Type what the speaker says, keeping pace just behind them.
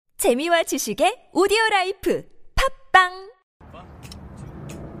재미와 지식의 오디오라이프 팝빵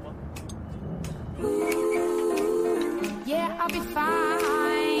Yeah, I'll be fine.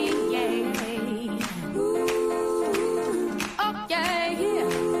 Yeah. Oh yeah, yeah.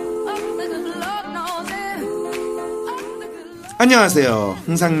 Oh, the good Lord knows it. Oh, the good. 안녕하세요.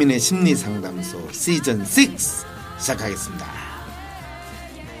 홍상민의 심리상담소 시즌 6 시작하겠습니다.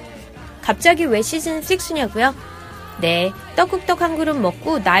 갑자기 왜 시즌 6냐고요? 네, 떡국떡 한 그릇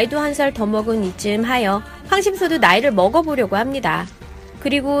먹고 나이도 한 살 더 먹은 이쯤 하여 황심소도 나이를 먹어보려고 합니다.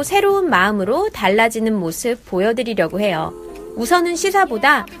 그리고 새로운 마음으로 달라지는 모습 보여드리려고 해요. 우선은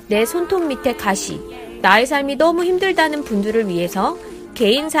시사보다 내 손톱 밑에 가시, 나의 삶이 너무 힘들다는 분들을 위해서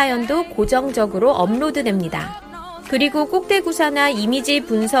개인 사연도 고정적으로 업로드됩니다. 그리고 꼭대구사나 이미지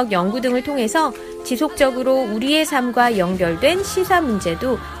분석 연구 등을 통해서 지속적으로 우리의 삶과 연결된 시사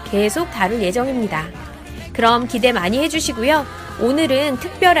문제도 계속 다룰 예정입니다. 그럼 기대 많이 해주시고요. 오늘은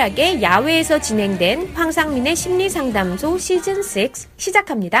특별하게 야외에서 진행된 황상민의 심리상담소 시즌6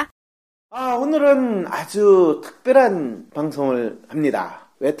 시작합니다. 오늘은 아주 특별한 방송을 합니다.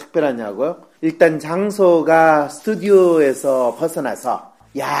 왜 특별하냐고요? 일단 장소가 스튜디오에서 벗어나서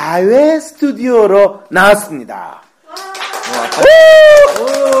야외 스튜디오로 나왔습니다.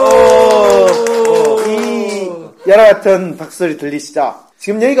 이 여러 같은 박수소리 들리시죠?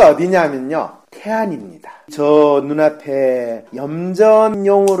 지금 여기가 어디냐면요, 태안입니다. 저 눈앞에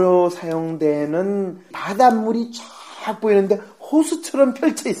염전용으로 사용되는 바닷물이 쫙 보이는데 호수처럼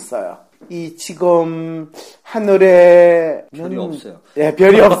펼쳐 있어요. 이 지금 하늘에 별이 없어요. 예,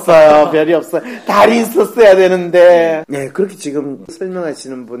 별이 없어요. 별이 없어요. 달이 있었어야 되는데. 예, 그렇게 지금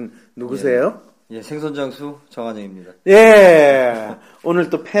설명하시는 분 누구세요? 예, 생선장수 정한영입니다. 예, 오늘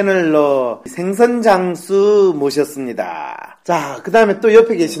또 패널로 생선장수 모셨습니다. 자, 그 다음에 또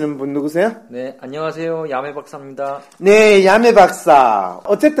옆에 계시는 분 누구세요? 네, 안녕하세요. 야매 박사입니다. 네, 야매 박사.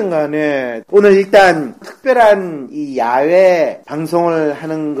 어쨌든 간에 오늘 일단 특별한 이 야외 방송을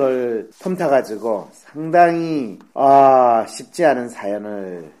하는 걸 틈타가지고 상당히 쉽지 않은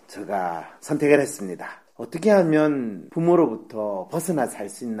사연을 제가 선택을 했습니다. 어떻게 하면 부모로부터 벗어나 살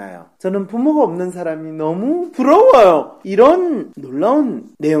수 있나요? 저는 부모가 없는 사람이 너무 부러워요. 이런 놀라운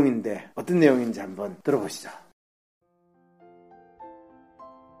내용인데 어떤 내용인지 한번 들어보시죠.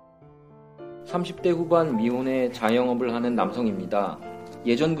 30대 후반 미혼의 자영업을 하는 남성입니다.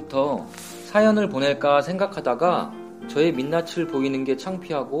 예전부터 사연을 보낼까 생각하다가 저의 민낯을 보이는 게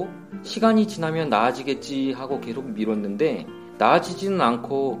창피하고 시간이 지나면 나아지겠지 하고 계속 미뤘는데 나아지지는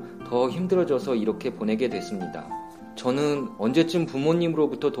않고 더 힘들어져서 이렇게 보내게 됐습니다. 저는 언제쯤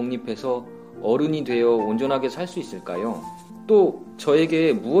부모님으로부터 독립해서 어른이 되어 온전하게 살 수 있을까요? 또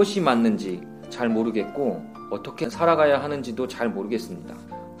저에게 무엇이 맞는지 잘 모르겠고 어떻게 살아가야 하는지도 잘 모르겠습니다.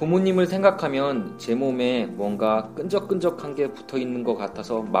 부모님을 생각하면 제 몸에 뭔가 끈적끈적한 게 붙어있는 것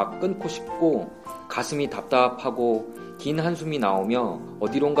같아서 막 끊고 싶고 가슴이 답답하고 긴 한숨이 나오며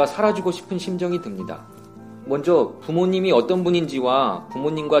어디론가 사라지고 싶은 심정이 듭니다. 먼저 부모님이 어떤 분인지와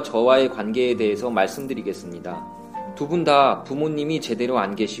부모님과 저와의 관계에 대해서 말씀드리겠습니다. 두 분 다 부모님이 제대로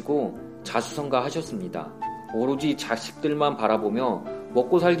안 계시고 자수성가하셨습니다. 오로지 자식들만 바라보며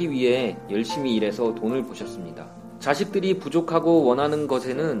먹고 살기 위해 열심히 일해서 돈을 버셨습니다. 자식들이 부족하고 원하는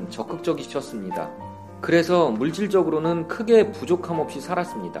것에는 적극적이셨습니다. 그래서 물질적으로는 크게 부족함 없이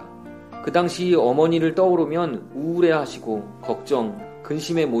살았습니다. 그 당시 어머니를 떠오르면 우울해하시고 걱정,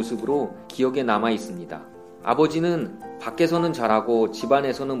 근심의 모습으로 기억에 남아 있습니다. 아버지는 밖에서는 잘하고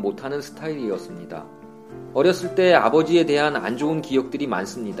집안에서는 못하는 스타일이었습니다. 어렸을 때 아버지에 대한 안 좋은 기억들이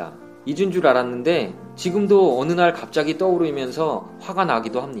많습니다. 잊은 줄 알았는데 지금도 어느 날 갑자기 떠오르면서 화가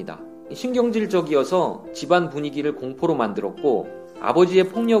나기도 합니다. 신경질적이어서 집안 분위기를 공포로 만들었고 아버지의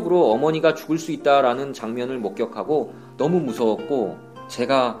폭력으로 어머니가 죽을 수 있다라는 장면을 목격하고 너무 무서웠고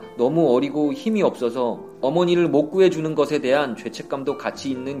제가 너무 어리고 힘이 없어서 어머니를 못 구해주는 것에 대한 죄책감도 같이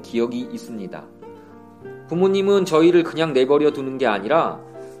있는 기억이 있습니다. 부모님은 저희를 그냥 내버려 두는 게 아니라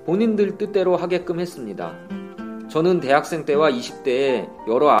본인들 뜻대로 하게끔 했습니다. 저는 대학생 때와 20대에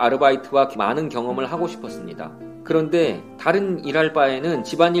여러 아르바이트와 많은 경험을 하고 싶었습니다. 그런데 다른 일할 바에는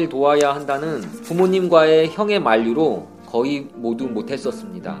집안일 도와야 한다는 부모님과의 형의 만류로 거의 모두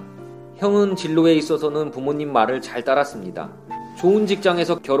못했었습니다. 형은 진로에 있어서는 부모님 말을 잘 따랐습니다. 좋은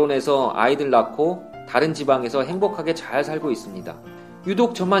직장에서 결혼해서 아이들 낳고 다른 지방에서 행복하게 잘 살고 있습니다.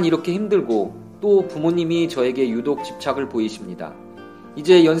 유독 저만 이렇게 힘들고 또 부모님이 저에게 유독 집착을 보이십니다.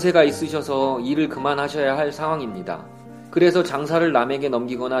 이제 연세가 있으셔서 일을 그만하셔야 할 상황입니다. 그래서 장사를 남에게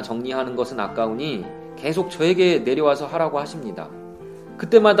넘기거나 정리하는 것은 아까우니 계속 저에게 내려와서 하라고 하십니다.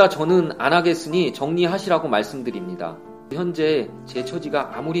 그때마다 저는 안 하겠으니 정리하시라고 말씀드립니다. 현재 제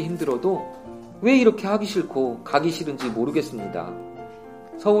처지가 아무리 힘들어도 왜 이렇게 하기 싫고 가기 싫은지 모르겠습니다.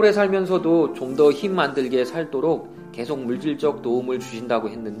 서울에 살면서도 좀 더 힘 안 들게 살도록 계속 물질적 도움을 주신다고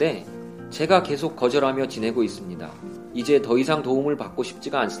했는데 제가 계속 거절하며 지내고 있습니다. 이제 더 이상 도움을 받고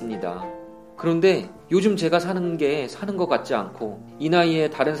싶지가 않습니다. 그런데 요즘 제가 사는 게 사는 것 같지 않고 이 나이에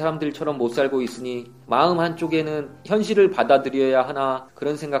다른 사람들처럼 못 살고 있으니 마음 한쪽에는 현실을 받아들여야 하나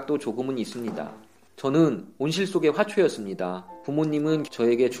그런 생각도 조금은 있습니다. 저는 온실 속의 화초였습니다. 부모님은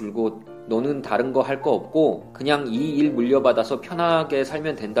저에게 줄곧 너는 다른 거 할 거 없고 그냥 이 일 물려받아서 편하게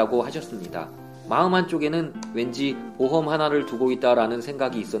살면 된다고 하셨습니다. 마음 한쪽에는 왠지 보험 하나를 두고 있다라는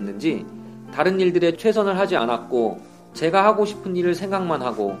생각이 있었는지 다른 일들에 최선을 하지 않았고 제가 하고 싶은 일을 생각만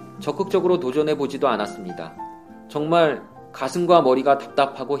하고 적극적으로 도전해보지도 않았습니다. 정말 가슴과 머리가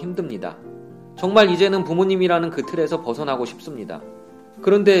답답하고 힘듭니다. 정말 이제는 부모님이라는 그 틀에서 벗어나고 싶습니다.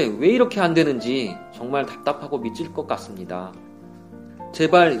 그런데 왜 이렇게 안 되는지 정말 답답하고 미칠 것 같습니다.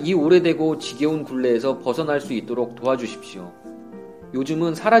 제발 이 오래되고 지겨운 굴레에서 벗어날 수 있도록 도와주십시오.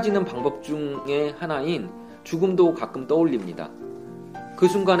 요즘은 사라지는 방법 중에 하나인 죽음도 가끔 떠올립니다. 그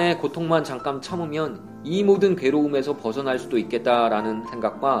순간에 고통만 잠깐 참으면 이 모든 괴로움에서 벗어날 수도 있겠다라는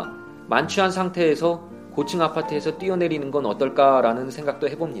생각과 만취한 상태에서 고층 아파트에서 뛰어내리는 건 어떨까라는 생각도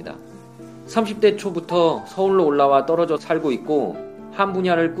해봅니다. 30대 초부터 서울로 올라와 떨어져 살고 있고 한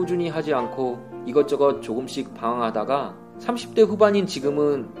분야를 꾸준히 하지 않고 이것저것 조금씩 방황하다가 30대 후반인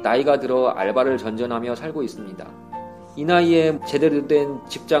지금은 나이가 들어 알바를 전전하며 살고 있습니다. 이 나이에 제대로 된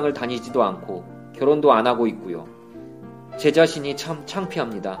직장을 다니지도 않고 결혼도 안 하고 있고요. 제 자신이 참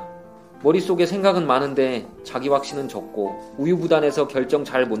창피합니다. 머릿속에 생각은 많은데 자기 확신은 적고 우유부단해서 결정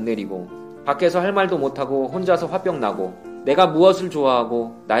잘 못 내리고 밖에서 할 말도 못하고 혼자서 화병 나고 내가 무엇을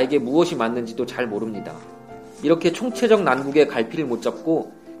좋아하고 나에게 무엇이 맞는지도 잘 모릅니다. 이렇게 총체적 난국에 갈피를 못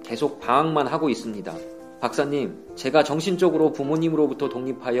잡고 계속 방황만 하고 있습니다. 박사님, 제가 정신적으로 부모님으로부터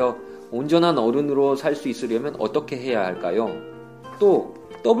독립하여 온전한 어른으로 살 수 있으려면 어떻게 해야 할까요? 또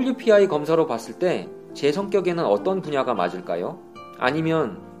WPI 검사로 봤을 때 제 성격에는 어떤 분야가 맞을까요?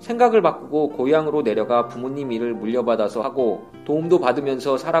 아니면 생각을 바꾸고 고향으로 내려가 부모님 일을 물려받아서 하고 도움도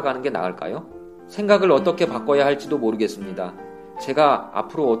받으면서 살아가는 게 나을까요? 생각을 어떻게 바꿔야 할지도 모르겠습니다. 제가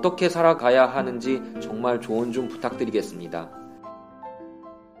앞으로 어떻게 살아가야 하는지 정말 조언 좀 부탁드리겠습니다.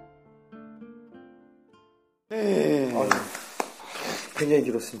 네. 굉장히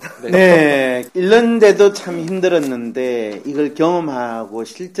길었습니다. 네. 1년대도 참 힘들었는데 이걸 경험하고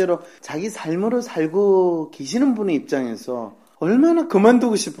실제로 자기 삶으로 살고 계시는 분의 입장에서 얼마나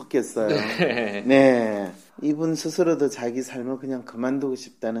그만두고 싶었겠어요. 네. 이분 스스로도 자기 삶을 그냥 그만두고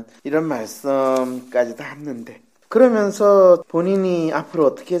싶다는 이런 말씀까지도 했는데 그러면서 본인이 앞으로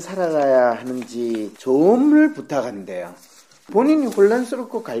어떻게 살아가야 하는지 조언을 부탁한대요. 본인이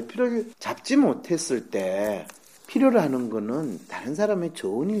혼란스럽고 갈피를 잡지 못했을 때 필요로 하는 거는 다른 사람의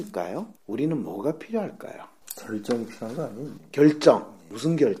조언일까요? 우리는 뭐가 필요할까요? 결정이 필요한 거 아니에요? 결정.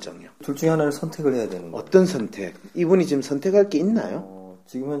 무슨 결정이요? 둘 중에 하나를 선택을 해야 되는 거예요. 어떤 선택? 이분이 지금 선택할 게 있나요?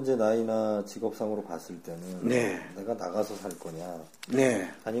 지금 현재 나이나 직업상으로 봤을 때는 네. 내가 나가서 살 거냐 네.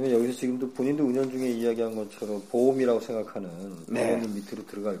 아니면 여기서 지금도 본인도 은연중에 이야기한 것처럼 보험이라고 생각하는 네. 부모님 밑으로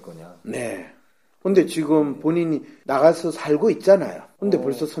들어갈 거냐. 네. 근데 지금 본인이 나가서 살고 있잖아요. 근데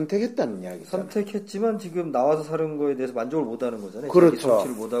벌써 선택했다는 이야기죠. 선택했지만 지금 나와서 사는 거에 대해서 만족을 못하는 거잖아요. 그렇죠. 자기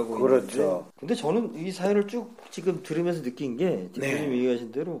성취를 못하고 그렇죠. 있는데. 근데 저는 이 사연을 쭉 지금 들으면서 느낀 게 네. 대표님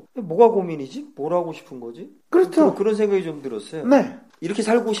얘기하신 대로 뭐가 고민이지? 뭘 하고 싶은 거지? 그렇죠. 그런 생각이 좀 들었어요. 네. 이렇게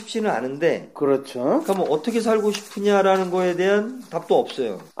살고 싶지는 않은데 그렇죠. 그러면 어떻게 살고 싶으냐라는 거에 대한 답도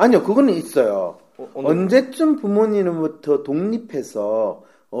없어요. 아니요, 그거는 있어요. 언제쯤 부모님으로부터 독립해서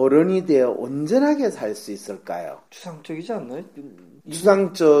어른이 되어 온전하게 살 수 있을까요? 추상적이지 않나요?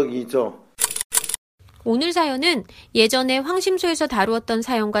 추상적이죠. 오늘 사연은 예전에 황심소에서 다루었던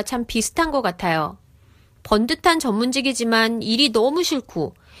사연과 참 비슷한 것 같아요. 번듯한 전문직이지만 일이 너무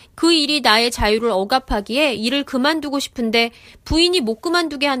싫고 그 일이 나의 자유를 억압하기에 일을 그만두고 싶은데 부인이 못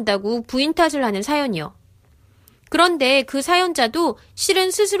그만두게 한다고 부인 탓을 하는 사연이요. 그런데 그 사연자도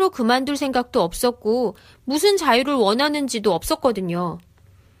실은 스스로 그만둘 생각도 없었고 무슨 자유를 원하는지도 없었거든요.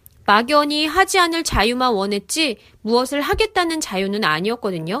 막연히 하지 않을 자유만 원했지 무엇을 하겠다는 자유는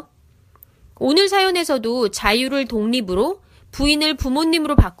아니었거든요. 오늘 사연에서도 자유를 독립으로 부인을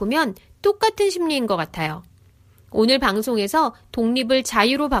부모님으로 바꾸면 똑같은 심리인 것 같아요. 오늘 방송에서 독립을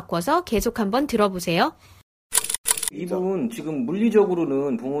자유로 바꿔서 계속 한번 들어보세요. 이분 지금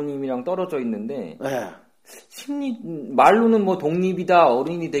물리적으로는 부모님이랑 떨어져 있는데 네. 말로는 뭐 독립이다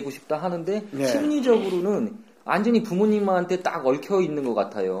어른이 되고 싶다 하는데 네. 심리적으로는 완전히 부모님한테 딱 얽혀 있는 것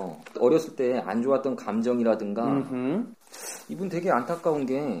같아요. 어렸을 때 안 좋았던 감정이라든가 이분 되게 안타까운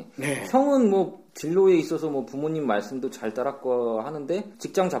게 네. 형은 뭐 진로에 있어서 뭐 부모님 말씀도 잘 따랐고 하는데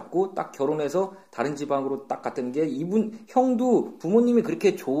직장 잡고 딱 결혼해서 다른 지방으로 딱 갔던 게 이분 형도 부모님이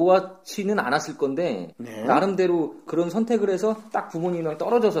그렇게 좋아하지는 않았을 건데 네. 나름대로 그런 선택을 해서 딱 부모님이랑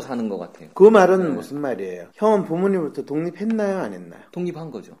떨어져서 사는 것 같아요. 그 말은 무슨 말이에요? 형은 부모님으로부터 독립했나요? 안 했나요?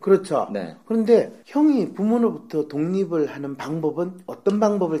 독립한 거죠. 그렇죠. 네. 그런데 형이 부모로부터 독립을 하는 방법은 어떤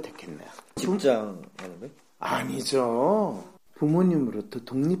방법을 택했나요? 직장 하는 거? 아니죠. 부모님으로부터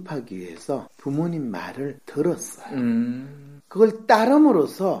독립하기 위해서 부모님 말을 들었어요. 그걸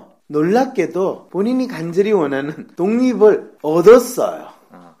따름으로써 놀랍게도 본인이 간절히 원하는 독립을 얻었어요.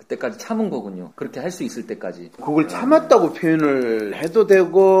 아, 그때까지 참은 거군요. 그렇게 할 수 있을 때까지. 그걸 참았다고 표현을 해도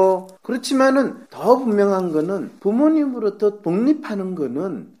되고, 그렇지만은 더 분명한 거는 부모님으로부터 독립하는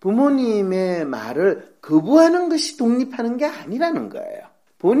거는 부모님의 말을 거부하는 것이 독립하는 게 아니라는 거예요.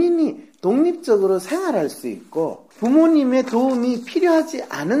 본인이 독립적으로 생활할 수 있고 부모님의 도움이 필요하지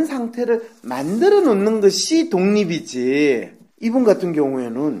않은 상태를 만들어 놓는 것이 독립이지. 이분 같은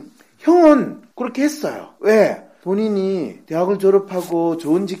경우에는 형은 그렇게 했어요. 왜? 본인이 대학을 졸업하고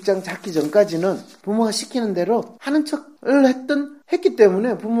좋은 직장 잡기 전까지는 부모가 시키는 대로 하는 척을 했기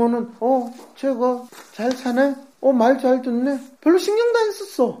때문에 부모는 쟤가 잘 사네? 말 잘 듣네? 별로 신경도 안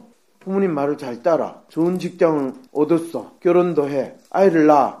썼어. 부모님 말을 잘 따라. 좋은 직장을 얻었어. 결혼도 해. 아이를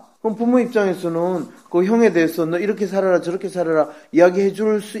낳아. 그럼 부모 입장에서는 그 형에 대해서 너 이렇게 살아라 저렇게 살아라 이야기해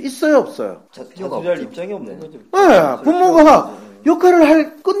줄 수 있어요 없어요? 자투할 입장이 없는 거죠. 네. 부모가 역할을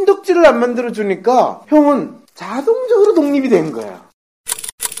할 끈덕지를 안 만들어 주니까 형은 자동적으로 독립이 된 거야.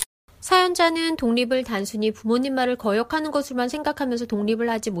 사연자는 독립을 단순히 부모님 말을 거역하는 것으로만 생각하면서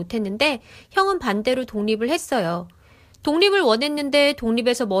독립을 하지 못했는데 형은 반대로 독립을 했어요. 독립을 원했는데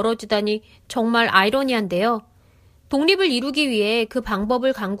독립에서 멀어지다니 정말 아이러니한데요. 독립을 이루기 위해 그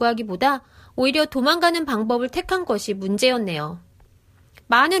방법을 강구하기보다 오히려 도망가는 방법을 택한 것이 문제였네요.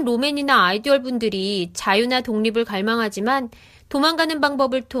 많은 로맨이나 아이디얼 분들이 자유나 독립을 갈망하지만 도망가는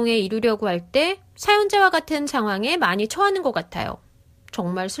방법을 통해 이루려고 할 때 사연자와 같은 상황에 많이 처하는 것 같아요.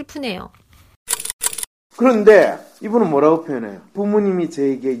 정말 슬프네요. 그런데 이분은 뭐라고 표현해요? 부모님이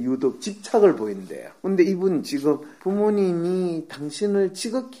저에게 유독 집착을 보인대요. 근데 이분 지금 부모님이 당신을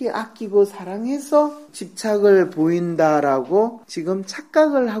지극히 아끼고 사랑해서 집착을 보인다라고 지금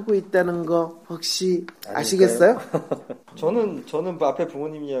착각을 하고 있다는 거 혹시 아시겠어요? 저는 앞에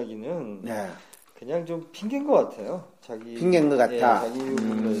부모님 이야기는 네. 그냥 좀 핑계인 것 같아요. 핑계인 것 같아. 자기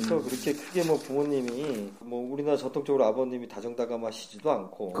부분에서 그렇게 크게 뭐 부모님이 우리나라 전통적으로 아버님이 다정다감하시지도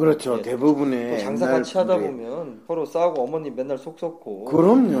않고. 그렇죠. 대부분의 장사 같이 하다 보면 서로 싸우고 어머님 맨날 속 썩고.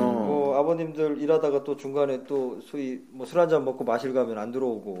 그럼요. 아버님들 일하다가 또 중간에 또 소위 술 한잔 먹고 마실 가면 안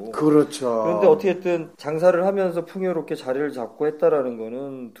들어오고. 그렇죠. 그런데 어떻게든 장사를 하면서 풍요롭게 자리를 잡고 했다라는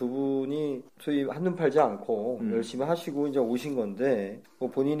거는 두 분이 소위 한눈 팔지 않고 열심히 하시고 이제 오신 건데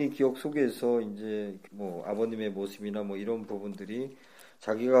본인이 기억 속에서 이제 아버님의 모습이나 이런 부분들이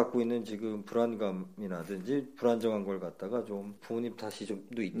자기가 갖고 있는 지금 불안감이라든지 불안정한 걸 갖다가 좀 부모님 탓이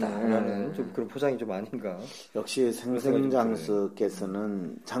좀도 있다라는 좀 그런 포장이 좀 아닌가. 역시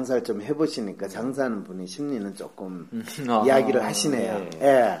생생장수께서는 장사를 좀 해보시니까 장사하는 분의 심리는 조금 이야기를 하시네요. 네.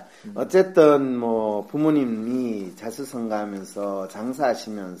 예. 어쨌든 부모님이 자수성가하면서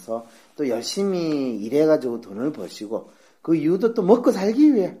장사하시면서 또 열심히 일해가지고 돈을 버시고 그 이유도 또 먹고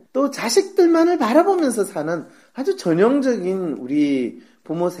살기 위해 또 자식들만을 바라보면서 사는 아주 전형적인 우리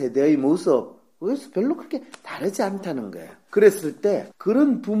부모 세대의 모습, 그래서 별로 그렇게 다르지 않다는 거예요. 그랬을 때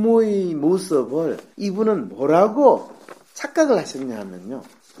그런 부모의 모습을 이분은 뭐라고 착각을 하셨냐 하면요.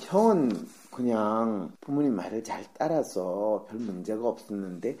 형은 그냥 부모님 말을 잘 따라서 별 문제가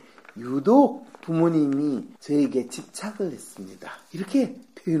없었는데 유독 부모님이 저에게 집착을 했습니다. 이렇게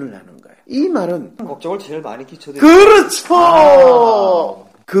표현을 하는 거예요. 이 말은 걱정을 제일 많이 끼쳐드리죠. 그렇죠.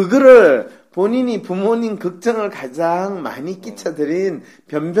 그거를 본인이 부모님 걱정을 가장 많이 끼쳐드린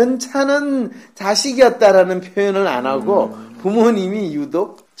변변찮은 자식이었다라는 표현을 안 하고 부모님이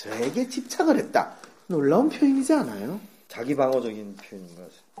유독 저에게 집착을 했다. 놀라운 표현이지 않아요? 자기 방어적인 표현인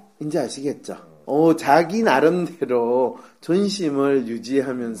거죠. 이제 아시겠죠? 자기 나름대로 존심을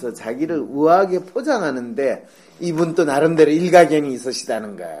유지하면서 자기를 우아하게 포장하는데 이분 또 나름대로 일가견이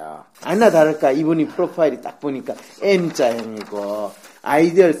있으시다는 거예요. 아니나 다를까 이분이 프로파일이 딱 보니까 M자형이고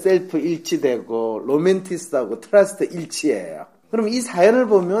아이디얼 셀프 일치되고 로맨티스트하고 트러스트 일치예요. 그럼 이 사연을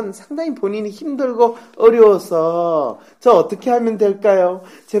보면 상당히 본인이 힘들고 어려워서 저 어떻게 하면 될까요?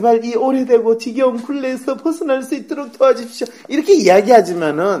 제발 이 오래되고 지겨운 굴레에서 벗어날 수 있도록 도와주십시오. 이렇게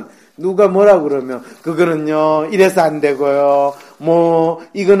이야기하지만은 누가 뭐라 그러면 그거는요 이래서 안 되고요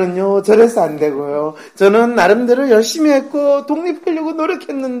이거는요, 저래서 안 되고요. 저는 나름대로 열심히 했고, 독립하려고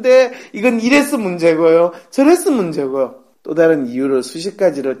노력했는데, 이건 이래서 문제고요. 저래서 문제고요. 또 다른 이유로 수십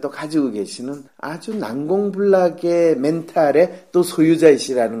가지를 또 가지고 계시는 아주 난공불락의 멘탈의 또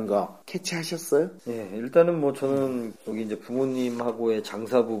소유자이시라는 거 캐치하셨어요? 예, 일단은 저는 여기 이제 부모님하고의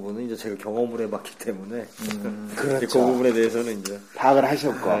장사 부분은 이제 제가 경험을 해봤기 때문에 그렇죠. 그 부분에 대해서는 이제 파악을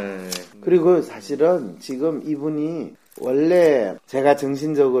하셨고. 네. 그리고 사실은 지금 이분이 원래 제가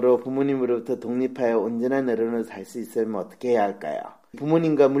정신적으로 부모님으로부터 독립하여 온전한 어른으로 살 수 있으면 어떻게 해야 할까요?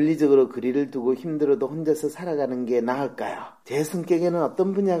 부모님과 물리적으로 거리를 두고 힘들어도 혼자서 살아가는 게 나을까요? 제 성격에는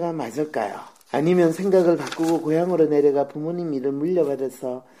어떤 분야가 맞을까요? 아니면 생각을 바꾸고 고향으로 내려가 부모님 일을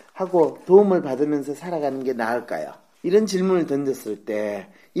물려받아서 하고 도움을 받으면서 살아가는 게 나을까요? 이런 질문을 던졌을 때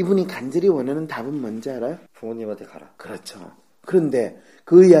이분이 간절히 원하는 답은 뭔지 알아요? 부모님한테 가라. 그렇죠. 그런데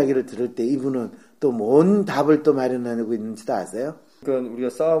그 이야기를 들을 때 이분은 또 뭔 답을 또 마련하고 있는지도 아세요? 그러니까 우리가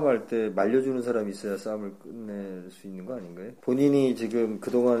싸움할 때 말려주는 사람이 있어야 싸움을 끝낼 수 있는 거 아닌가요? 본인이 지금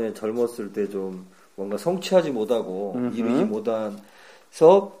그동안에 젊었을 때 좀 뭔가 성취하지 못하고 이루지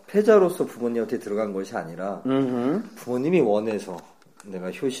못해서 패자로서 부모님한테 들어간 것이 아니라 부모님이 원해서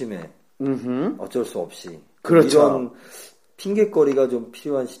내가 효심에 어쩔 수 없이 그렇죠. 이런 핑계거리가 좀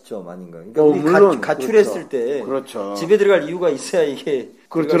필요한 시점 아닌가요? 그러니까 우리 물론 가출했을 때 그렇죠. 집에 들어갈 이유가 있어야 이게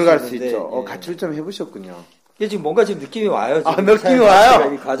들어갈 수 있는데, 있죠. 예. 가출 좀 해보셨군요. 이게 지금 뭔가 지금 느낌이 와요. 지금. 느낌이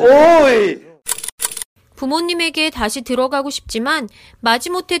와요. 오이. 부모님에게 다시 들어가고 싶지만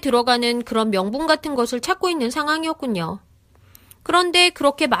마지못해 들어가는 그런 명분 같은 것을 찾고 있는 상황이었군요. 그런데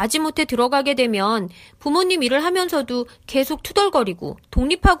그렇게 마지못해 들어가게 되면 부모님 일을 하면서도 계속 투덜거리고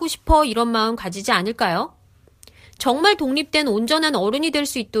독립하고 싶어 이런 마음 가지지 않을까요? 정말 독립된 온전한 어른이 될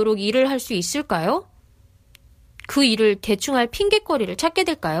수 있도록 일을 할 수 있을까요? 그 일을 대충 할 핑계거리를 찾게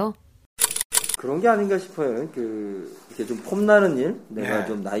될까요? 그런 게 아닌가 싶어요. 이렇게 좀 폼나는 일, 내가 네.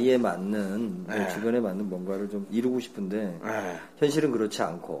 좀 나이에 맞는, 네. 주변에 맞는 뭔가를 좀 이루고 싶은데, 네. 현실은 그렇지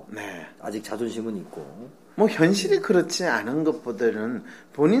않고, 네. 아직 자존심은 있고, 현실이 그렇지 않은 것보다는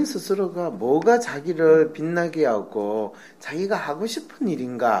본인 스스로가 뭐가 자기를 빛나게 하고 자기가 하고 싶은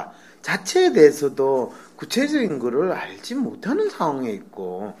일인가 자체에 대해서도 구체적인 거를 알지 못하는 상황에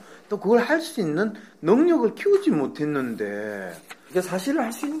있고 또 그걸 할 수 있는 능력을 키우지 못했는데 그러니까 사실을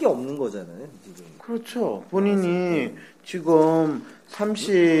할 수 있는 게 없는 거잖아요, 지금. 그렇죠. 본인이 지금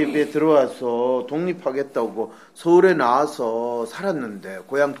 30에 들어와서 독립하겠다고 서울에 나와서 살았는데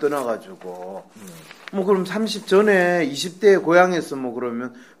고향 떠나가지고 그럼 30 전에 20대에 고향에서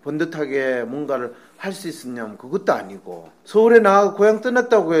그러면 번듯하게 뭔가를 할 수 있었냐면 그것도 아니고 서울에 나가 고향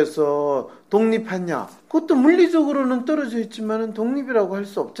떠났다고 해서 독립하냐 그것도 물리적으로는 떨어져 있지만은 독립이라고 할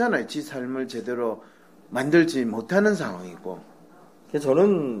수 없잖아요. 지 삶을 제대로 만들지 못하는 상황이고.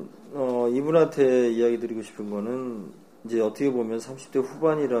 저는 이분한테 이야기 드리고 싶은 거는 이제 어떻게 보면 30대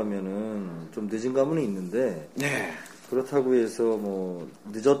후반이라면은 좀 늦은 감은 있는데 네. 그렇다고 해서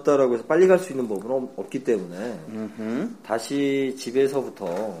늦었다라고 해서 빨리 갈 수 있는 법은 없기 때문에 다시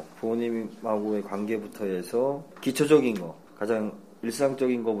집에서부터 부모님하고의 관계부터 해서 기초적인 거 가장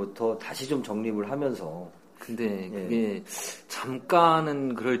일상적인 거부터 다시 좀 정립을 하면서 근데 그게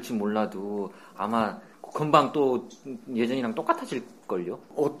잠깐은 그럴지 몰라도 아마 금방 또 예전이랑 똑같아질걸요?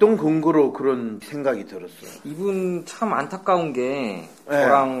 어떤 근거로 그런 생각이 들었어요? 이분 참 안타까운 게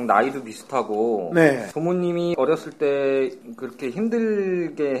저랑 나이도 비슷하고 부모님이 어렸을 때 그렇게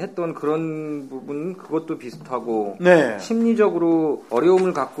힘들게 했던 그런 부분 그것도 비슷하고 심리적으로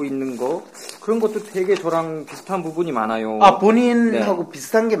어려움을 갖고 있는 거 그런 것도 되게 저랑 비슷한 부분이 많아요. 본인하고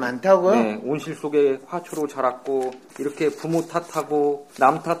비슷한 게 많다고요? 네, 온실 속에 화초로 자랐고 이렇게 부모 탓하고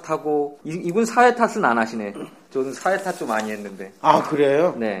남 탓하고 이분 사회 탓은 안 하시네. 저는 사회 탓 좀 많이 했는데.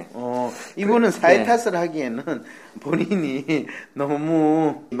 그래요? 네. 이분은 사회 탓을 하기에는 본인이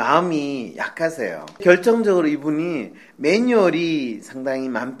너무 마음이 약하세요. 결정적으로 이분이 매뉴얼이 상당히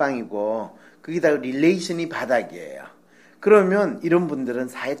만빵이고 거기다가 릴레이션이 바닥이에요. 그러면 이런 분들은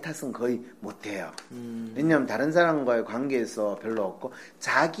사회 탓은 거의 못해요. 왜냐하면 다른 사람과의 관계에서 별로 없고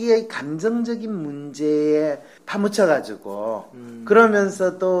자기의 감정적인 문제에 파묻혀가지고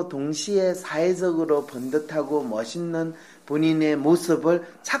그러면서도 동시에 사회적으로 번듯하고 멋있는 본인의 모습을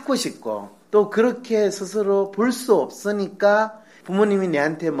찾고 싶고 또 그렇게 스스로 볼 수 없으니까 부모님이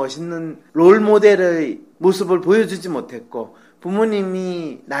내한테 멋있는 롤모델의 모습을 보여주지 못했고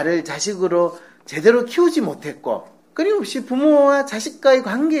부모님이 나를 자식으로 제대로 키우지 못했고 끊임없이 부모와 자식과의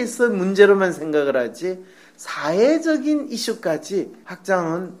관계에서 문제로만 생각을 하지 사회적인 이슈까지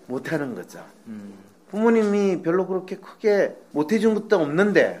확장은 못하는 거죠. 부모님이 별로 그렇게 크게 못해준 것도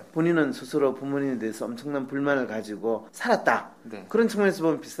없는데 본인은 스스로 부모님에 대해서 엄청난 불만을 가지고 살았다. 그런 측면에서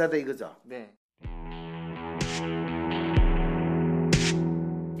보면 비슷하다 이거죠. 네.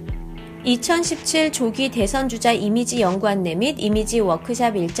 2017 조기 대선 주자 이미지 연구 안내 및 이미지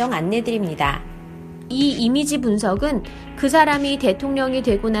워크샵 일정 안내드립니다. 이 이미지 분석은 그 사람이 대통령이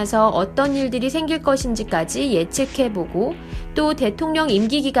되고 나서 어떤 일들이 생길 것인지까지 예측해보고 또 대통령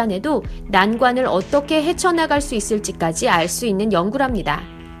임기 기간에도 난관을 어떻게 헤쳐나갈 수 있을지까지 알 수 있는 연구랍니다.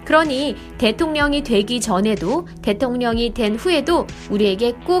 그러니 대통령이 되기 전에도 대통령이 된 후에도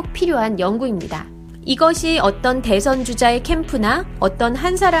우리에게 꼭 필요한 연구입니다. 이것이 어떤 대선 주자의 캠프나 어떤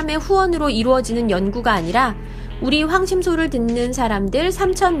한 사람의 후원으로 이루어지는 연구가 아니라 우리 황심소를 듣는 사람들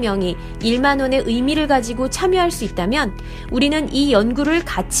 3,000명이 1만 원의 의미를 가지고 참여할 수 있다면 우리는 이 연구를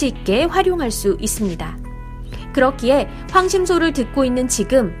가치 있게 활용할 수 있습니다. 그렇기에 황심소를 듣고 있는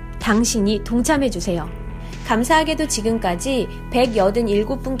지금 당신이 동참해 주세요. 감사하게도 지금까지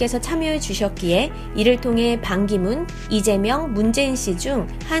 187분께서 참여해 주셨기에 이를 통해 반기문, 이재명, 문재인 씨 중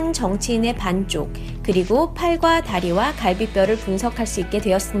한 정치인의 반쪽, 그리고 팔과 다리와 갈비뼈를 분석할 수 있게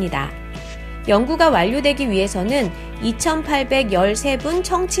되었습니다. 연구가 완료되기 위해서는 2,813분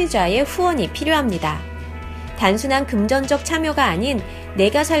청취자의 후원이 필요합니다. 단순한 금전적 참여가 아닌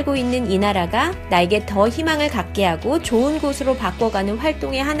내가 살고 있는 이 나라가 나에게 더 희망을 갖게 하고 좋은 곳으로 바꿔가는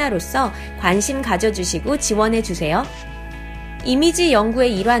활동의 하나로서 관심 가져주시고 지원해주세요. 이미지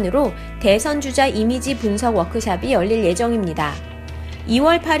연구의 일환으로 대선 주자 이미지 분석 워크샵이 열릴 예정입니다.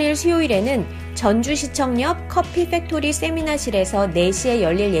 2월 8일 수요일에는 전주시청 옆 커피 팩토리 세미나실에서 4시에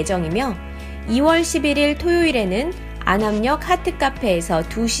열릴 예정이며 2월 11일 토요일에는 안암역 하트카페에서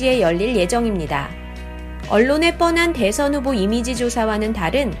 2시에 열릴 예정입니다. 언론에 뻔한 대선 후보 이미지 조사와는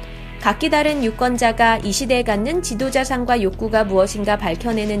다른 각기 다른 유권자가 이 시대에 갖는 지도자상과 욕구가 무엇인가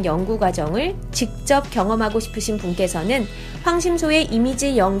밝혀내는 연구 과정을 직접 경험하고 싶으신 분께서는 황심소의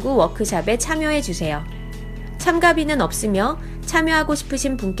이미지 연구 워크샵에 참여해 주세요. 참가비는 없으며 참여하고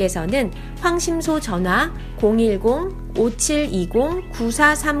싶으신 분께서는 황심소 전화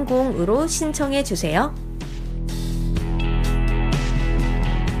 010-5720-9430으로 신청해 주세요.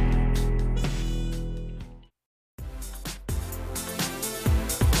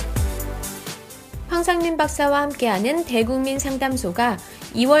 황상민 박사와 함께하는 대국민 상담소가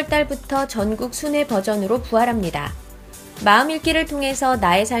 2월 달부터 전국 순회 버전으로 부활합니다. 마음 읽기를 통해서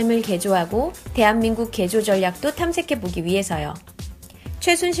나의 삶을 개조하고 대한민국 개조 전략도 탐색해보기 위해서요.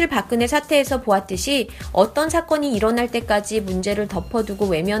 최순실 박근혜 사태에서 보았듯이 어떤 사건이 일어날 때까지 문제를 덮어두고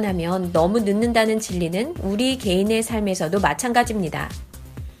외면하면 너무 늦는다는 진리는 우리 개인의 삶에서도 마찬가지입니다.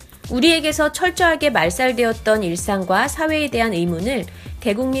 우리에게서 철저하게 말살되었던 일상과 사회에 대한 의문을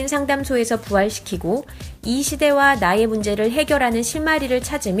대국민 상담소에서 부활시키고 이 시대와 나의 문제를 해결하는 실마리를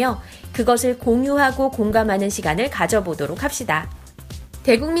찾으며 그것을 공유하고 공감하는 시간을 가져보도록 합시다.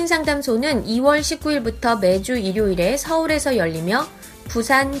 대국민 상담소는 2월 19일부터 매주 일요일에 서울에서 열리며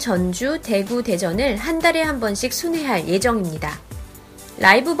부산, 전주, 대구, 대전을 한 달에 한 번씩 순회할 예정입니다.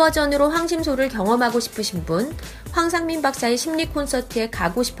 라이브 버전으로 황심소를 경험하고 싶으신 분, 황상민 박사의 심리 콘서트에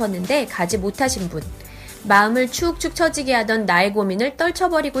가고 싶었는데 가지 못하신 분, 마음을 축축 처지게 하던 나의 고민을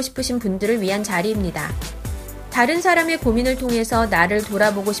떨쳐버리고 싶으신 분들을 위한 자리입니다. 다른 사람의 고민을 통해서 나를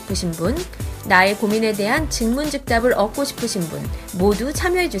돌아보고 싶으신 분, 나의 고민에 대한 증문즉답을 얻고 싶으신 분 모두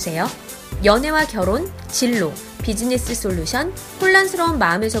참여해주세요. 연애와 결혼, 진로, 비즈니스 솔루션, 혼란스러운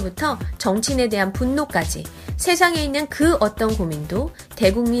마음에서부터 정치인에 대한 분노까지 세상에 있는 그 어떤 고민도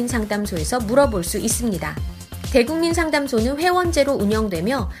대국민 상담소에서 물어볼 수 있습니다. 대국민 상담소는 회원제로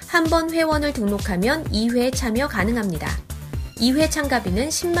운영되며 한 번 회원을 등록하면 2회 참여 가능합니다. 2회 참가비는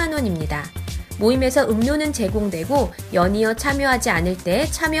 10만 원입니다. 모임에서 음료는 제공되고 연이어 참여하지 않을 때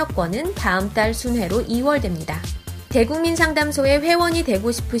참여권은 다음 달 순회로 이월됩니다. 대국민 상담소의 회원이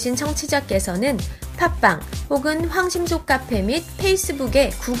되고 싶으신 청취자께서는 팟빵 혹은 황심소 카페 및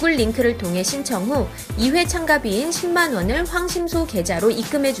페이스북에 구글 링크를 통해 신청 후 2회 참가비인 10만 원을 황심소 계좌로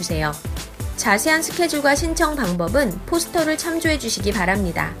입금해주세요. 자세한 스케줄과 신청 방법은 포스터를 참조해 주시기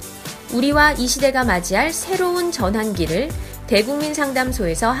바랍니다. 우리와 이 시대가 맞이할 새로운 전환기를 대국민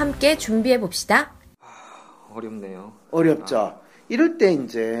상담소에서 함께 준비해 봅시다. 어렵네요. 어렵죠. 이럴 때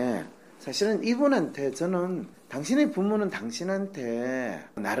이제 사실은 이분한테 저는 당신의 부모는 당신한테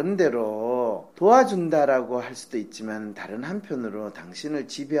나름대로 도와준다라고 할 수도 있지만 다른 한편으로 당신을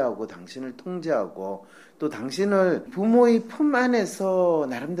지배하고 당신을 통제하고 또 당신을 부모의 품 안에서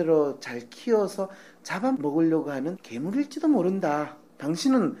나름대로 잘 키워서 잡아먹으려고 하는 괴물일지도 모른다.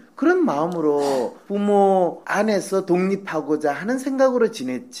 당신은 그런 마음으로 부모 안에서 독립하고자 하는 생각으로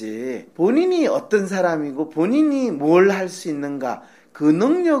지냈지. 본인이 어떤 사람이고 본인이 뭘 할 수 있는가 그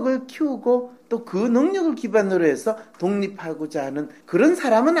능력을 키우고 또 그 능력을 기반으로 해서 독립하고자 하는 그런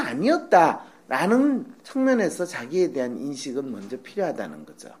사람은 아니었다라는 측면에서 자기에 대한 인식은 먼저 필요하다는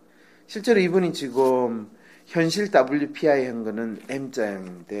거죠. 실제로 이분이 지금 현실 WPI 한 거는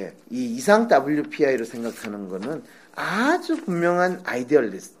M자형인데 이 이상 WPI로 생각하는 거는 아주 분명한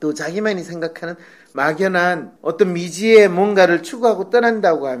아이디얼리스트, 또 자기만이 생각하는 막연한 어떤 미지의 뭔가를 추구하고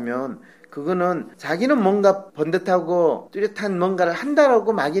떠난다고 하면 그거는 자기는 뭔가 번듯하고 뚜렷한 뭔가를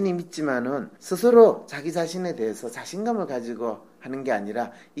한다라고 막연히 믿지만은 스스로 자기 자신에 대해서 자신감을 가지고 하는 게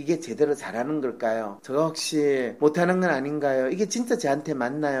아니라 이게 제대로 잘하는 걸까요? 저거 혹시 못하는 건 아닌가요? 이게 진짜 저한테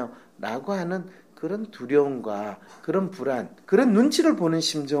맞나요? 라고 하는 그런 두려움과 그런 불안, 그런 눈치를 보는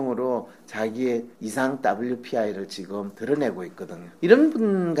심정으로 자기의 이상 WPI를 지금 드러내고 있거든요. 이런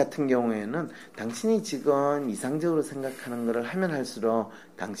분 같은 경우에는 당신이 지금 이상적으로 생각하는 것을 하면 할수록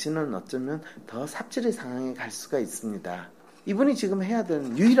당신은 어쩌면 더 삽질의 상황에 갈 수가 있습니다. 이분이 지금 해야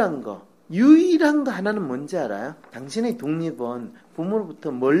되는 유일한 거 하나는 뭔지 알아요? 당신의 독립은 부모로부터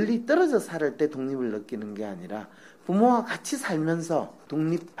멀리 떨어져 살 때 독립을 느끼는 게 아니라 부모와 같이 살면서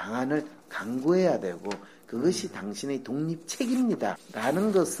독립 방안을 강구해야 되고 그것이 당신의 독립책입니다.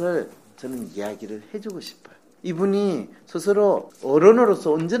 라는 것을 저는 이야기를 해주고 싶어요. 이분이 스스로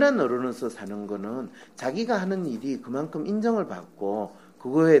어른으로서 온전한 어른으로서 사는 거는 자기가 하는 일이 그만큼 인정을 받고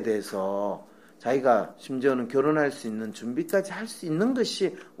그거에 대해서 자기가 심지어는 결혼할 수 있는 준비까지 할 수 있는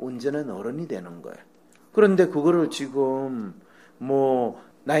것이 온전한 어른이 되는 거예요. 그런데 그거를 지금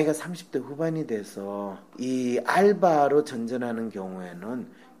나이가 30대 후반이 돼서 이 알바로 전전하는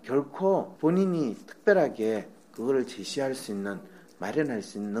경우에는 결코 본인이 특별하게 그거를 제시할 수 있는, 마련할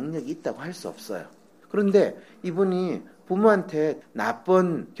수 있는 능력이 있다고 할 수 없어요. 그런데 이분이 부모한테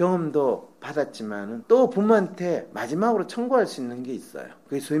나쁜 경험도 받았지만은 또 부모한테 마지막으로 청구할 수 있는 게 있어요.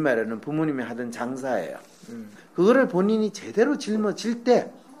 그게 소위 말하는 부모님이 하던 장사예요. 그거를 본인이 제대로 짊어질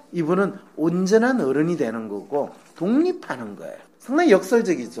때 이분은 온전한 어른이 되는 거고 독립하는 거예요. 상당히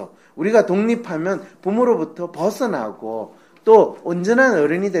역설적이죠. 우리가 독립하면 부모로부터 벗어나고 또 온전한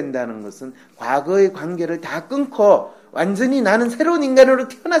어른이 된다는 것은 과거의 관계를 다 끊고 완전히 나는 새로운 인간으로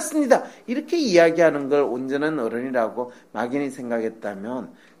태어났습니다. 이렇게 이야기하는 걸 온전한 어른이라고 막연히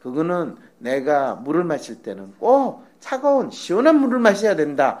생각했다면 그거는 내가 물을 마실 때는 꼭 차가운 시원한 물을 마셔야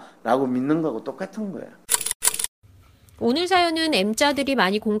된다라고 믿는 거하고 똑같은 거예요. 오늘 사연은 M자들이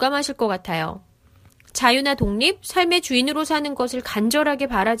많이 공감하실 것 같아요. 자유나 독립, 삶의 주인으로 사는 것을 간절하게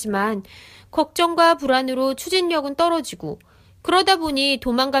바라지만 걱정과 불안으로 추진력은 떨어지고 그러다 보니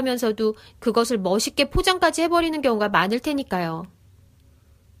도망가면서도 그것을 멋있게 포장까지 해버리는 경우가 많을 테니까요.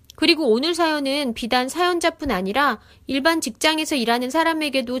 그리고 오늘 사연은 비단 사연자뿐 아니라 일반 직장에서 일하는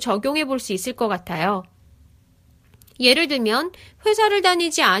사람에게도 적용해 볼 수 있을 것 같아요. 예를 들면 회사를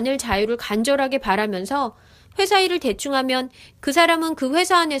다니지 않을 자유를 간절하게 바라면서 회사 일을 대충 하면 그 사람은 그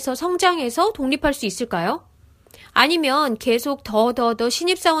회사 안에서 성장해서 독립할 수 있을까요? 아니면 계속 더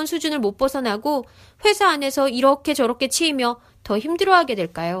신입사원 수준을 못 벗어나고 회사 안에서 이렇게 저렇게 치이며 더 힘들어하게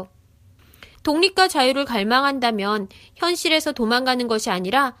될까요? 독립과 자유를 갈망한다면 현실에서 도망가는 것이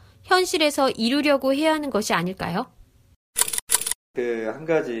아니라 현실에서 이루려고 해야 하는 것이 아닐까요? 한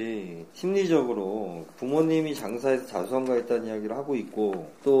가지 심리적으로 부모님이 장사해서 자수성가했다는 이야기를 하고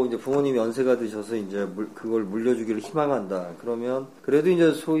있고 또 이제 부모님이 연세가 드셔서 이제 그걸 물려주기를 희망한다. 그러면 그래도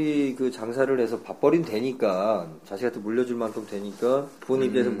이제 소위 그 장사를 해서 밥벌이는 되니까 자식한테 물려줄 만큼 되니까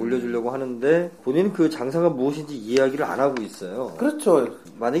부모님께서 물려주려고 하는데 본인은 그 장사가 무엇인지 이야기를 안 하고 있어요. 그렇죠.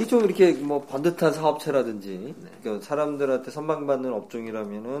 만약에 좀 이렇게 번듯한 사업체라든지 그러니까 사람들한테 선망받는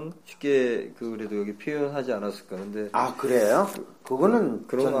업종이라면은 쉽게 그래도 여기 표현하지 않았을까. 근데 그래요? 그거는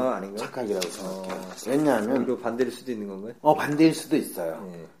그런 거 아닌가요? 착각이라고 생각해요. 왜냐하면 이거 반대일 수도 있는 건가요? 반대일 수도 있어요.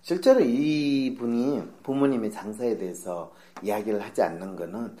 예. 실제로 이분이 부모님의 장사에 대해서 이야기를 하지 않는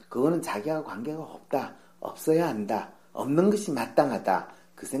거는 그거는 자기와 관계가 없어야 한다, 없는 것이 마땅하다,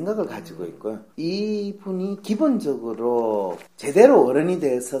 그 생각을 가지고 있고요. 이분이 기본적으로 제대로 어른이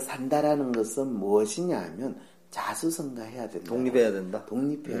돼서 산다라는 것은 무엇이냐 하면 자수성가해야 된다. 독립해야 된다.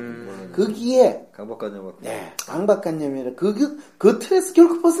 독립해야 된다. 거기에 강박관념. 네, 강박관념이라 그 틀에서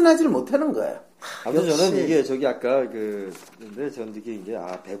결코 벗어나지를 못하는 거예요. 아무튼 저는 이게 아까 근데 저는 이게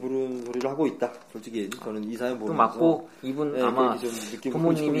배부른 소리를 하고 있다. 솔직히 저는 이 사연 보면서 맞고 이분 아마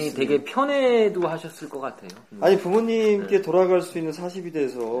부모님이 되게 편애도 하셨을 것 같아요. 아니 부모님께 돌아갈 수 있는 40이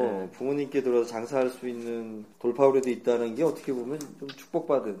돼서 부모님께 돌아서 장사할 수 있는 돌파구라도 있다는 게 어떻게 보면 좀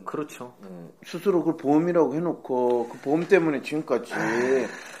축복받은. 그렇죠. 스스로 그걸 보험이라고 해놓고 그 보험 때문에 지금까지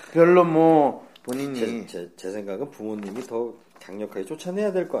별로 본인이 제 생각은 부모님이 더 강력하게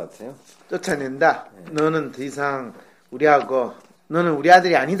쫓아내야 될 것 같아요. 쫓아낸다. 너는 더 이상 너는 우리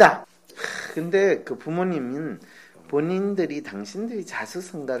아들이 아니다. 근데 그 부모님은 당신들이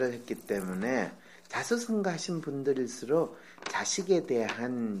자수성가를 했기 때문에 자수성가하신 분들일수록 자식에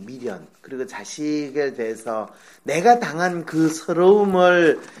대한 미련, 그리고 자식에 대해서 내가 당한 그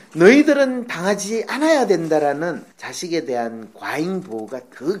서러움을 너희들은 당하지 않아야 된다라는 자식에 대한 과잉 보호가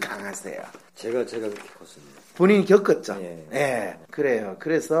더 강하세요. 제가 그렇게 컸습니다. 본인이 겪었죠? 예. 네, 그래요.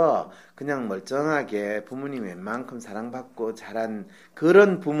 그래서 그냥 멀쩡하게 부모님 웬만큼 사랑받고 자란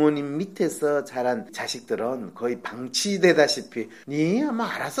그런 부모님 밑에서 자란 자식들은 거의 방치되다시피 니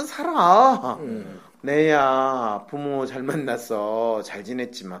아마 알아서 살아. 내야 부모 잘 만났어. 잘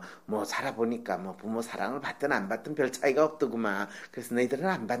지냈지만 뭐 살아보니까 뭐 부모 사랑을 받든 안 받든 별 차이가 없더구만. 그래서 너희들은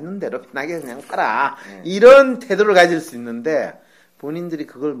안 받는 대로 편하게 그냥 살아. 이런 태도를 가질 수 있는데 본인들이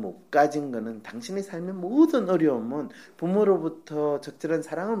그걸 못 가진 거는 당신이 삶의 모든 어려움은 부모로부터 적절한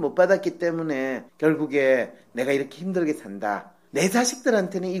사랑을 못 받았기 때문에 결국에 내가 이렇게 힘들게 산다. 내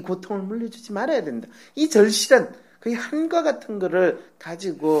자식들한테는 이 고통을 물려주지 말아야 된다. 이 절실한 거의 한과 같은 거를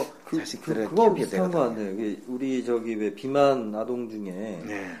가지고 자식들을 그거 키우게 비슷한 거 되거든요. 같네요. 우리 왜 비만 아동 중에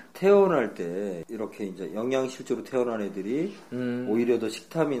태어날 때 이렇게 이제 영양실조로 태어난 애들이 오히려 더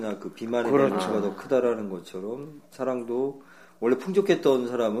식탐이나 그 비만의 가치가 더 크다라는 것처럼 사랑도 원래 풍족했던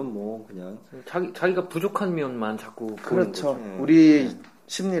사람은 뭐 그냥 자기가 부족한 면만 자꾸 그렇죠. 우리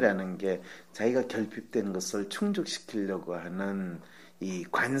심리라는 게 자기가 결핍된 것을 충족시키려고 하는 이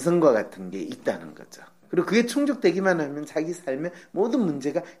관성과 같은 게 있다는 거죠. 그리고 그게 충족되기만 하면 자기 삶의 모든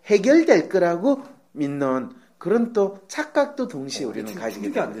문제가 해결될 거라고 믿는 그런 또 착각도 동시에 우리는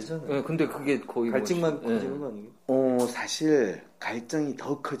가지게 안 되잖아요. 네, 근데 그게 거의 갈증만 커지는 거 아니에요? 사실 갈증이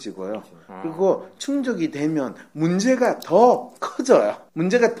더 커지고요. 그리고 충족이 되면 문제가 더 커져요.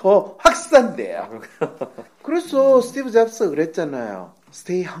 문제가 더 확산돼요. 그래서 스티브 잡스가 그랬잖아요.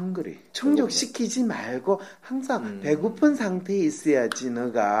 Stay hungry. 충족시키지 말고 항상 배고픈 상태에 있어야지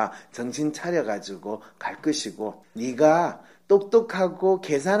너가 정신 차려가지고 갈 것이고 네가 똑똑하고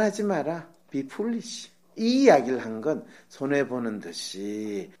계산하지 마라. Be foolish. 이 이야기를 한 건 손해보는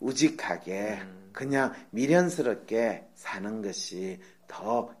듯이 우직하게 그냥 미련스럽게 사는 것이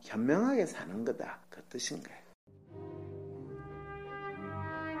더 현명하게 사는 거다. 그 뜻인가요?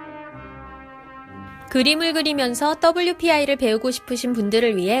 그림을 그리면서 WPI를 배우고 싶으신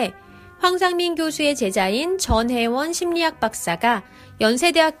분들을 위해 황상민 교수의 제자인 전혜원 심리학 박사가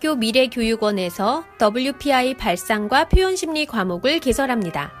연세대학교 미래교육원에서 WPI 발상과 표현심리 과목을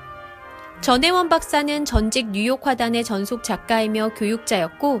개설합니다. 전혜원 박사는 전직 뉴욕 화단의 전속 작가이며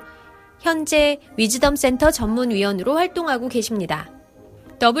교육자였고 현재 위즈덤 센터 전문위원으로 활동하고 계십니다.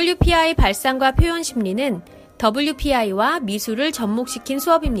 WPI 발상과 표현심리는 WPI와 미술을 접목시킨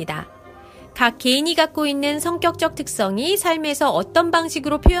수업입니다. 각 개인이 갖고 있는 성격적 특성이 삶에서 어떤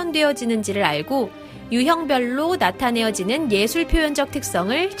방식으로 표현되어지는지를 알고 유형별로 나타내어지는 예술 표현적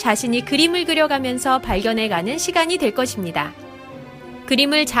특성을 자신이 그림을 그려가면서 발견해가는 시간이 될 것입니다.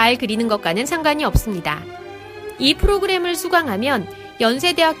 그림을 잘 그리는 것과는 상관이 없습니다. 이 프로그램을 수강하면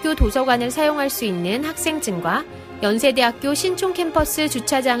연세대학교 도서관을 사용할 수 있는 학생증과 연세대학교 신촌 캠퍼스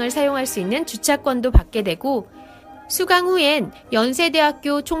주차장을 사용할 수 있는 주차권도 받게 되고 수강 후엔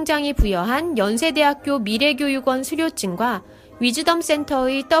연세대학교 총장이 부여한 연세대학교 미래교육원 수료증과 위즈덤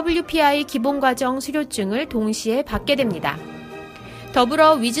센터의 WPI 기본과정 수료증을 동시에 받게 됩니다.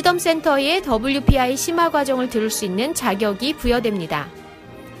 더불어 위즈덤 센터의 WPI 심화과정을 들을 수 있는 자격이 부여됩니다.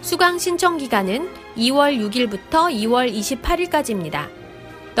 수강 신청 기간은 2월 6일부터 2월 28일까지입니다.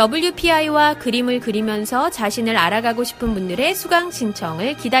 WPI와 그림을 그리면서 자신을 알아가고 싶은 분들의 수강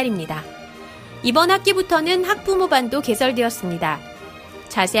신청을 기다립니다. 이번 학기부터는 학부모반도 개설되었습니다.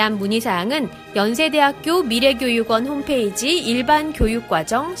 자세한 문의사항은 연세대학교 미래교육원 홈페이지 일반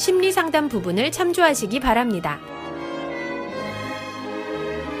교육과정 심리상담 부분을 참조하시기 바랍니다.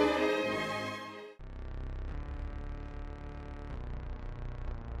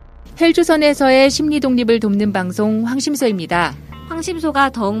 헬조선에서의 심리 독립을 돕는 방송 황심소입니다.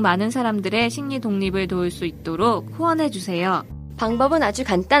 황심소가 더욱 많은 사람들의 심리 독립을 도울 수 있도록 후원해주세요. 방법은 아주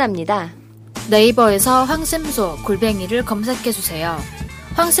간단합니다. 네이버에서 황심소 /를 검색해주세요.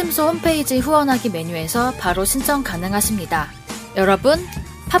 황심소 홈페이지 후원하기 메뉴에서 바로 신청 가능하십니다. 여러분,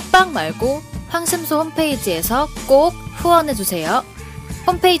 팟빵 말고 황심소 홈페이지에서 꼭 후원해주세요.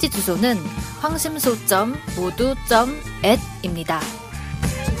 홈페이지 주소는 황심소.modu.at입니다.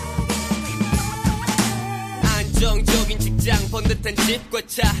 안정적인 직장, 번듯한 집과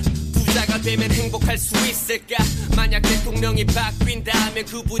차, 부자가 되면 행복할 수 있을까? 만약 대통령이 바뀐다면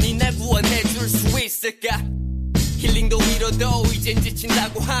그분이 날 구원해 줄 수 있을까? 힐링도 위로도 이젠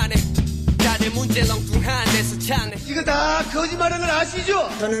지친다고 하네. 다들 문제 렁뚱한 데서 찾네. 이거 다 거짓말인 걸 아시죠?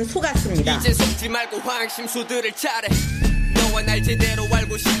 저는 속았습니다. 이제 속지 말고 황심소들을 차례. 너와 날 제대로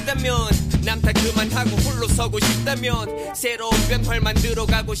알고 싶다면 남탓 그만하고 홀로 서고 싶다면 새로운 변화를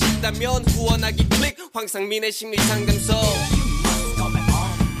만들어가고 싶다면 후원하기 클릭 황상민의 심리상담소.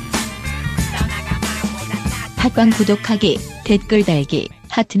 팟빵 구독하기, 댓글 달기,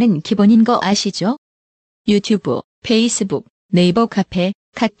 하트는 기본인 거 아시죠? 유튜브, 페이스북, 네이버 카페,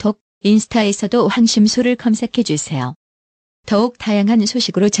 카톡, 인스타에서도 황심소를 검색해주세요. 더욱 다양한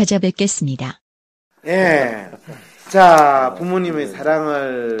소식으로 찾아뵙겠습니다. 예. 자, 부모님의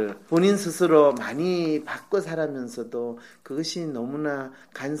사랑을 본인 스스로 많이 받고 살아면서도 그것이 너무나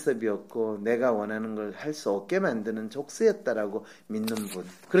간섭이었고 내가 원하는 걸 할 수 없게 만드는 족쇄였다라고 믿는 분.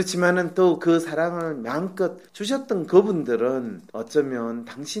 그렇지만은 또 그 사랑을 마음껏 주셨던 그분들은 어쩌면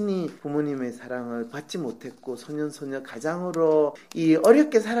당신이 부모님의 사랑을 받지 못했고 소년소녀 가장으로 이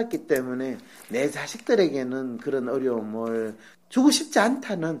어렵게 살았기 때문에 내 자식들에게는 그런 어려움을 주고 싶지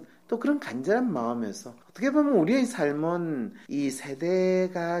않다는 또 그런 간절한 마음에서 어떻게 보면 우리의 삶은 이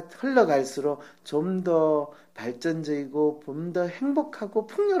세대가 흘러갈수록 좀 더 발전적이고 좀 더 행복하고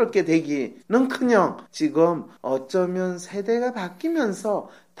풍요롭게 되기는커녕 지금 어쩌면 세대가 바뀌면서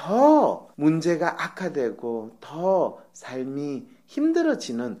더 문제가 악화되고 더 삶이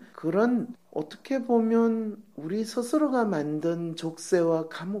힘들어지는 그런 어떻게 보면 우리 스스로가 만든 족쇄와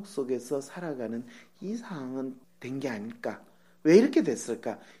감옥 속에서 살아가는 이 상황은 된 게 아닐까? 왜 이렇게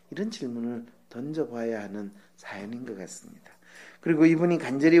됐을까? 이런 질문을 던져봐야 하는 사연인 것 같습니다. 그리고 이분이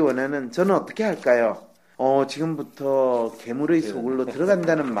간절히 원하는 저는 어떻게 할까요? 지금부터 괴물의 소굴로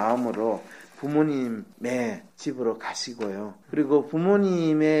들어간다는 마음으로 부모님의 집으로 가시고요. 그리고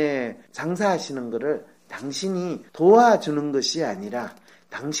부모님의 장사하시는 것을 당신이 도와주는 것이 아니라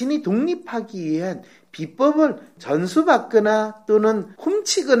당신이 독립하기 위한 비법을 전수받거나 또는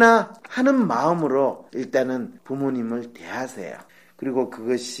훔치거나 하는 마음으로 일단은 부모님을 대하세요. 그리고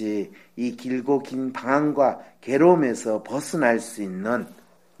그것이 이 길고 긴 방황과 괴로움에서 벗어날 수 있는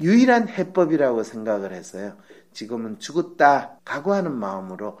유일한 해법이라고 생각을 해서요. 지금은 죽었다 각오하는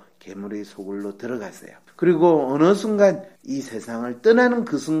마음으로 괴물의 소굴로 들어가세요. 그리고 어느 순간 이 세상을 떠나는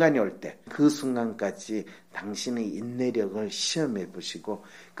그 순간이 올 때 그 순간까지 당신의 인내력을 시험해 보시고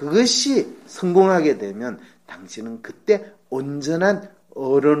그것이 성공하게 되면 당신은 그때 온전한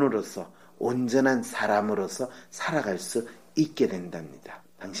어른으로서 온전한 사람으로서 살아갈 수 있게 된답니다.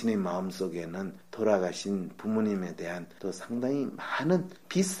 당신의 마음속에는 돌아가신 부모님에 대한 또 상당히 많은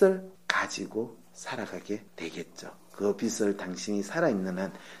빚을 가지고 살아가게 되겠죠. 그 빚을 당신이 살아있는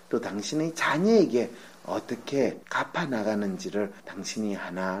한 또 당신의 자녀에게 어떻게 갚아나가는지를 당신이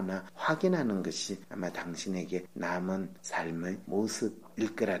하나하나 확인하는 것이 아마 당신에게 남은 삶의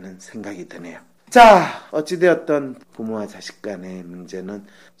모습일 거라는 생각이 드네요. 자, 어찌되었던 부모와 자식 간의 문제는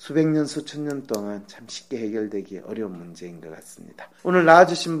수백 년, 수천 년 동안 참 쉽게 해결되기 어려운 문제인 것 같습니다. 오늘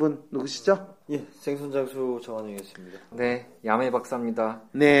나와주신 분 누구시죠? 예, 생선장수 정한영이었습니다. 네, 야매 박사입니다.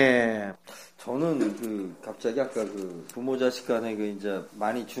 네. 저는 갑자기 아까 부모 자식 간에 이제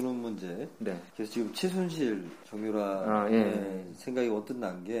많이 주는 문제. 네. 그래서 지금 최순실 정유라 생각이 언뜻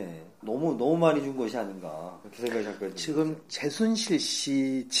난 게 너무 많이 준 것이 아닌가 그렇게 생각이 잠깐. 지금 최순실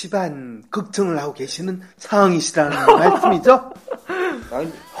씨 집안 걱정을 하고 계시는 상황이시라는 말씀이죠?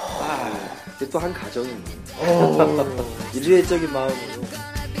 이게 또 한 가정입니다. 인류애적인 마음으로.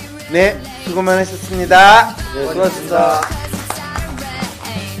 네, 수고 많으셨습니다. 네, 수고하셨습니다.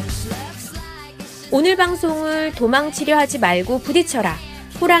 오늘 방송을 도망치려 하지 말고 부딪혀라.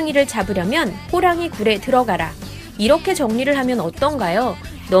 호랑이를 잡으려면 호랑이 굴에 들어가라. 이렇게 정리를 하면 어떤가요?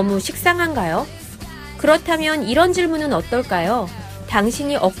 너무 식상한가요? 그렇다면 이런 질문은 어떨까요?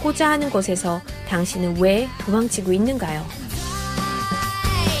 당신이 얻고자 하는 것에서 당신은 왜 도망치고 있는가요?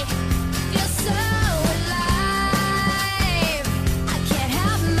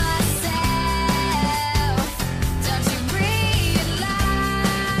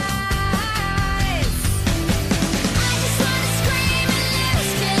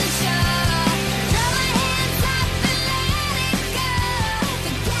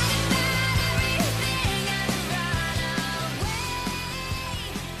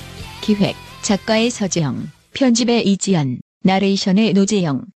 기획, 작가의 서지영, 편집의 이지연, 나레이션의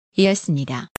노재영이었습니다.